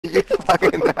You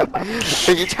fucking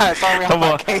so you trying to start me off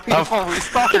my game before we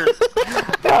start? Yo,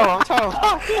 I'm trying to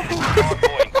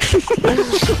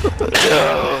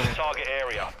Target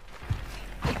area.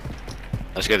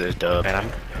 Let's get this dub, man.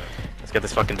 Let's get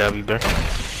this fucking W, bro.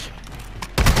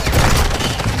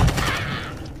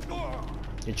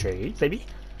 You trade, baby.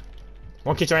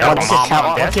 One kitchen right now.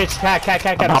 One kitchen. Cat.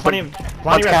 Funny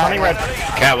red.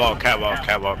 Catwalk.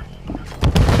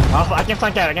 I can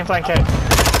flank cat.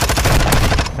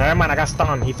 Never mind, I got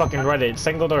stunned. He fucking read it.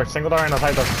 Single door right now,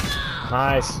 side door.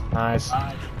 Nice.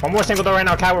 One more single door right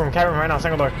now, cat room right now,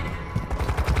 single door.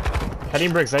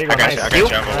 Heading bricks, there you go. I got you, I'm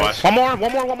gonna watch. One more,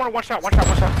 one shot.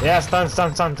 Yeah, stun.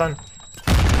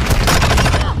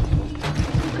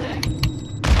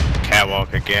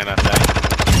 Catwalk again, I think.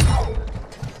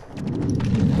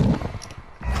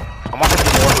 I'm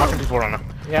watching before right now.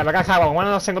 Yeah, I got catwalk. One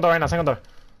of those single door right now, single door.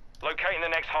 Locating the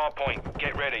next hard point.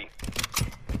 Get ready.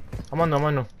 I'm on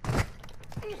no.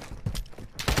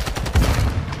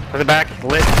 To the back,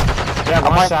 lit. Yeah,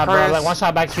 one shot, bro. Like, one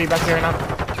shot back three right now.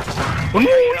 No,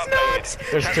 he's not!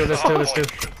 There's two. There's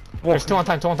two on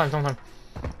time. And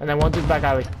then one dude back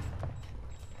alley.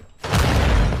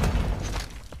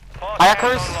 I got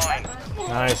curse.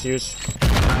 Nice, huge.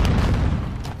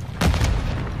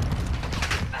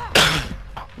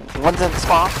 One's in the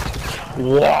spot.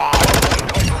 Wow!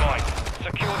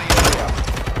 Secure the area.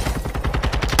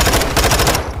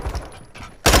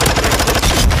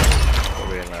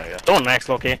 Don't max,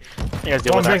 Loki. You guys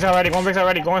deal One with bricks that. already.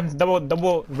 Going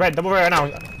double red right now.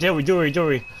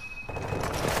 Jewelry.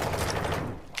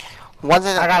 One's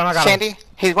in I got him. Shandy.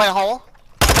 He went hole.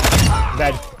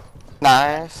 Dead.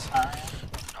 Nice.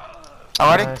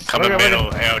 Already? Nice. Coming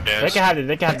middle, hell They can have it.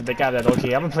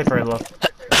 Okay, I'm gonna play for it, low.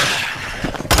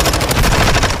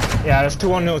 Yeah, there's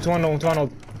 2 on no.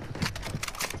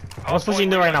 One's pushing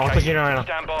new right now.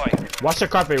 Stand by. Watch the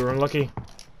carpet room, Lucky.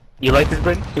 You like this,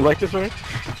 Brandon? You like this, right?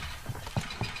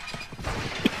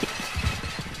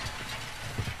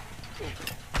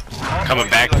 Coming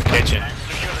back to the kitchen.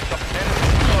 Secure the top 10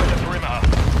 inside the perimeter.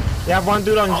 You have one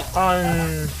dude on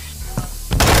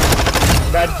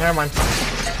bed. Never mind.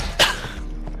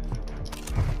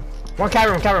 One cat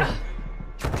room. No counter.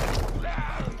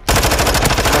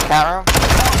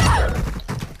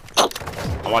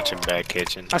 I'm watching back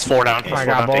kitchen. That's 4 down. Oh my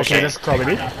god, bullshit. This is cool,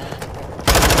 baby.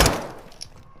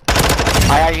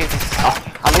 I use this.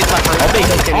 I'm using my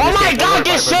first. Oh my god,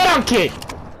 get shit on kid!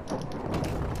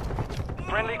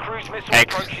 Friendly cruise missile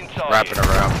X, approaching target. wrapping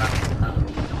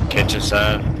around. Kitchen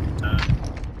side.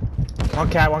 One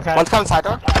cat. One's coming side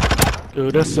door.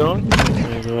 To the sun.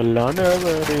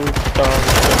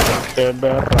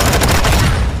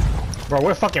 Bro,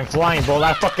 we're fucking flying, bro.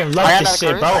 I fucking love this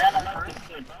shit, bro.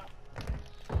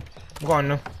 I'm going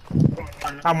new.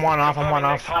 I'm one off.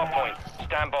 Next hard point.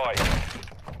 Stand by.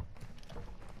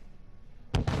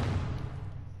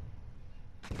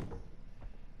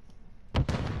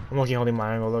 I'm looking holding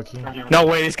my angle, Loki. No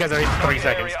way, these guys are hitting 3 Area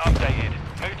seconds. updated.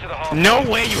 Move to the hard No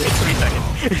way you hit 3 seconds.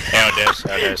 Hell this.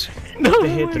 They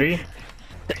hit 3.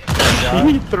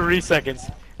 You hit 3 seconds.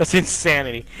 That's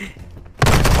insanity.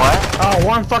 What? Oh,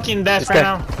 one fucking death right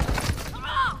now.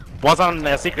 One's on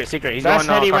secret. He's That's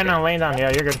going heady right now, laying down. Yeah,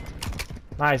 you're good.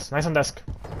 Nice on desk.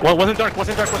 Well, wasn't dark.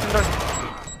 There's 20.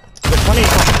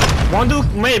 One dude,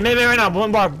 maybe right now.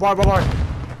 One bar.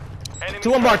 Enemy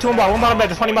 2 on bar. One bottom bed.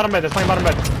 There's 20 bottom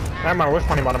bed. Never mind, where's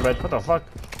 20 bottom bed? What the fuck?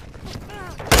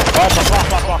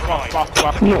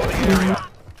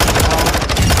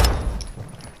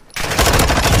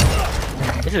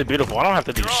 This is beautiful. I don't have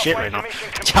to do shit right now.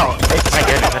 Ciao. My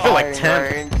goodness, I feel like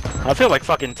temp. I feel like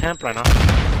fucking temp right now.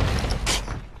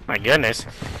 My goodness.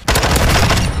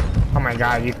 Oh my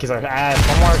god, you kids are ass.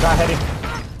 One more guy heading.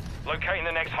 Locating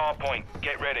the next hard point.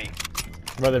 Get ready.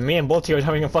 Brother, me and Bolty are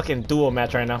having a fucking duel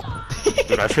match right now.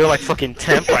 Dude, I feel like fucking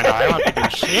temp right now. I don't have to do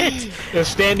shit. You're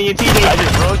standing in TV. I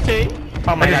just rotate.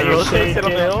 Oh my god, you rotate to the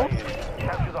middle.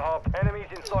 Capture the hub. Enemies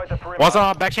inside the perimeter. One's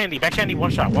on back shandy, 1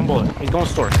 shot, 1 bullet. He's going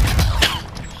storage.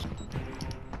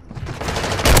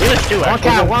 There's 2 One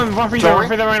actually. cat, one free throw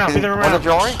right now. One of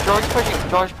Jory?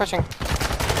 Jory's pushing.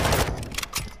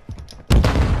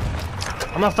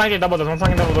 I'm gonna flank it double doors.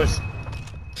 Double doors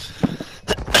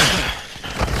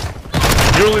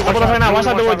right now. Watch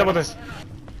out double doors.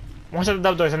 One shot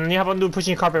double doors, and then you have one dude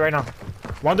pushing carpet right now.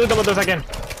 One dude double doors again.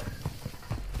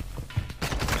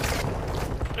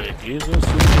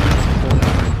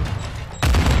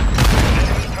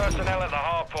 Personnel at the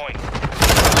hard point.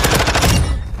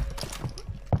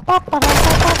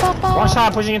 One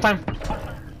shot pushing in time.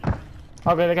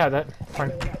 Okay, they got that.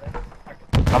 Fine.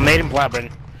 I'm made in blabbering.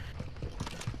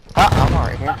 I'm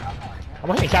alright here. I'm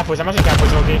watching cat push, okay?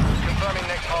 Confirming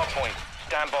next hard point.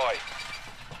 Stand by.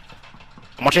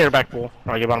 I'm watching your back pool.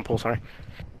 Or your bottom pool, sorry.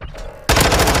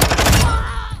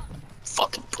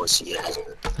 Fucking pussy ass.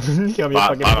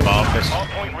 Bottom office. Hard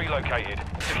point relocated.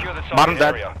 Secure the Bottom target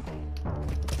dead. area.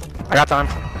 I got time.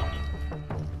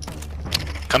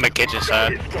 Come at kitchen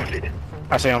side.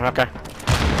 I see him, okay.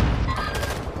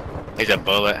 He's a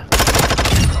bullet.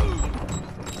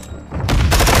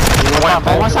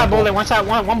 One shot bullet,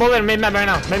 one bullet mid map right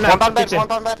now. Mid map, One on bed, kitchen.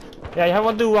 one on bed. Yeah, you have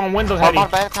one dude on windows One heavy. on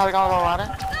bed, how we gonna go around it?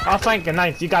 I'll flank it,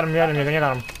 nice. You got him, you got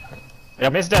him.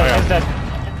 Yep. Mid's dead, mid's dead.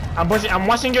 I'm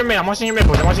watching your mid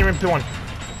push, I'm watching your mid P1.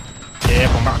 Yeah,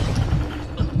 come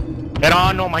back. Head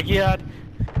on, oh my god.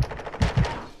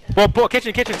 Well,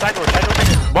 kitchen, side door,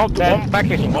 kitchen. One back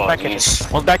kitchen, one back kitchen.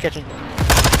 One's back kitchen.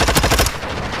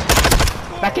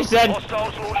 Back is dead.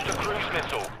 Hostiles launched a cruise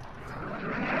missile.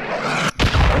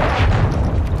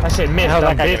 I said mid, Hell,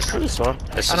 dumb that guy bitch. got cruise, son.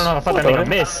 I don't know how the fuck that nigga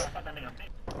miss.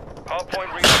 Hard point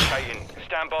relocating.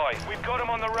 Stand by. We've got him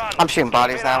on the run. I'm shooting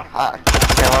bodies now.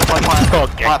 Okay, one point.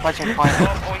 Okay. One pushing point.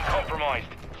 Hard point compromised.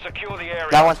 Secure the area.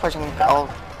 That one's pushing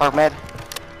or mid.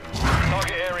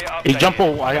 Target area updated. He jumped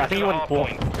pool. I think he went Hard pool.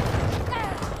 point.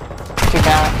 Two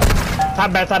down.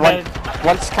 Top bed.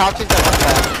 One's couches and one's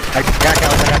bed. I got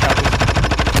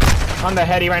couches. On the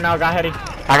heady right now, got heady.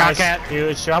 I got cat.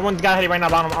 You sure? I want got heady right now,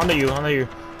 bottom. Under you.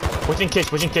 Pushing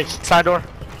kitch. Side door.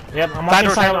 Yep, I'm Side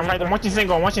watching door, I'm watching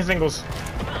single, singles.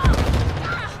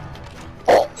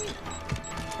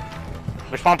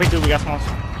 Which spawn P2? We got spawns.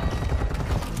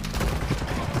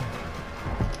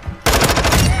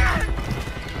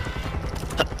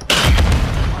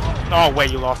 Oh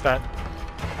wait, you lost that.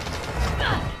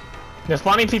 They're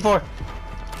spawning P4.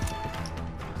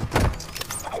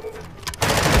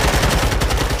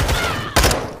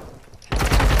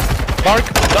 Dark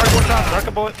one shot, dark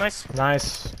a bullet, nice.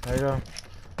 Nice. There you go.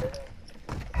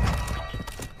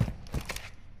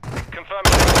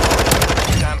 Confirming.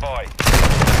 Stand by.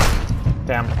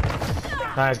 Damn.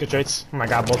 Nice, good traits. Oh my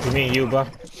god, both of me and you, bro.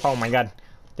 Oh my god.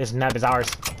 This map is ours.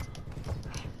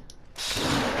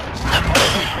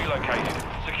 Relocated.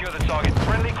 Secure the target.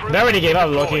 Friendly cruise. They already gave up,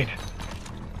 Loki.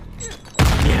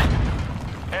 Yeah.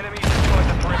 Enemies inside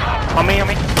the perimeter. On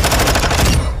me.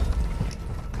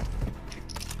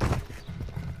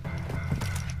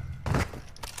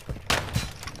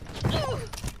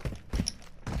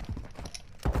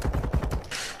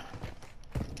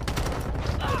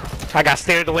 I got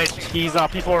stairs away. He's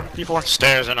P4.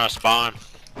 Stairs in our spawn.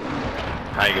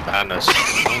 How you get behind us?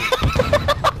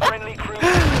 Friendly cruise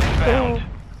inbound.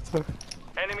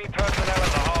 Enemy personnel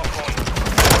at the hard point.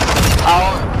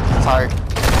 Oh, sorry.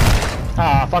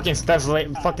 Ah, fucking Steph's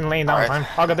fucking laying down. Alright.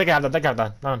 Fine. Okay, they can have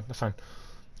that. No, that's fine.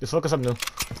 Just focus up, new.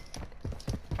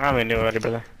 I don't even know already,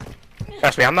 brother.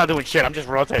 Trust me, I'm not doing shit. I'm just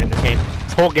rotating this game.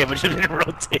 This whole game, I just been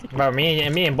rotating. Bro, me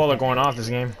and Bull are going off this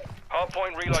game. Hard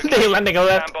point relocated. They let me go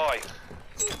left.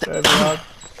 Stand by.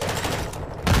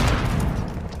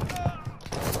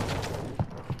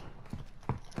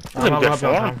 This is in good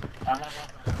form.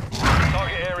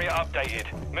 Target area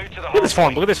updated. Move to the Look at this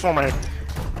hard form. Look at this form right here.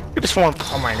 Look at this form.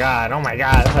 Oh my god.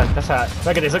 That's a.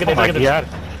 Look at this. Oh my god.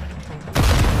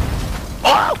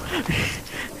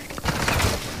 Oh!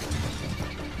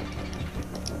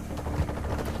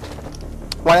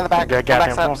 One in the back. Yeah, One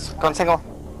back goddamn steps. Going single.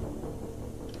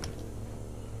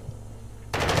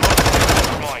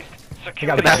 compromised. He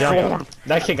Secure got that jumped. form.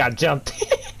 That kid got jumped.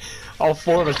 All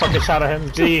four of us fucking shot at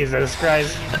him. Jesus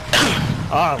Christ.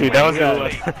 Oh, Dude, my that was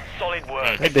God. good. solid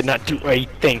work. I did not do a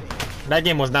thing. That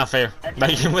game was not fair. That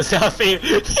game was not fair.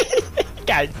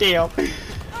 God damn.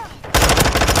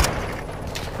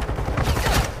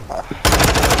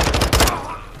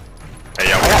 Hey,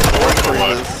 y'all I got want a 4 four for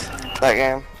what? threes that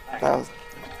game. That was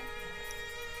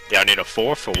Y'all need a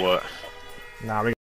 4 for what? Nah, we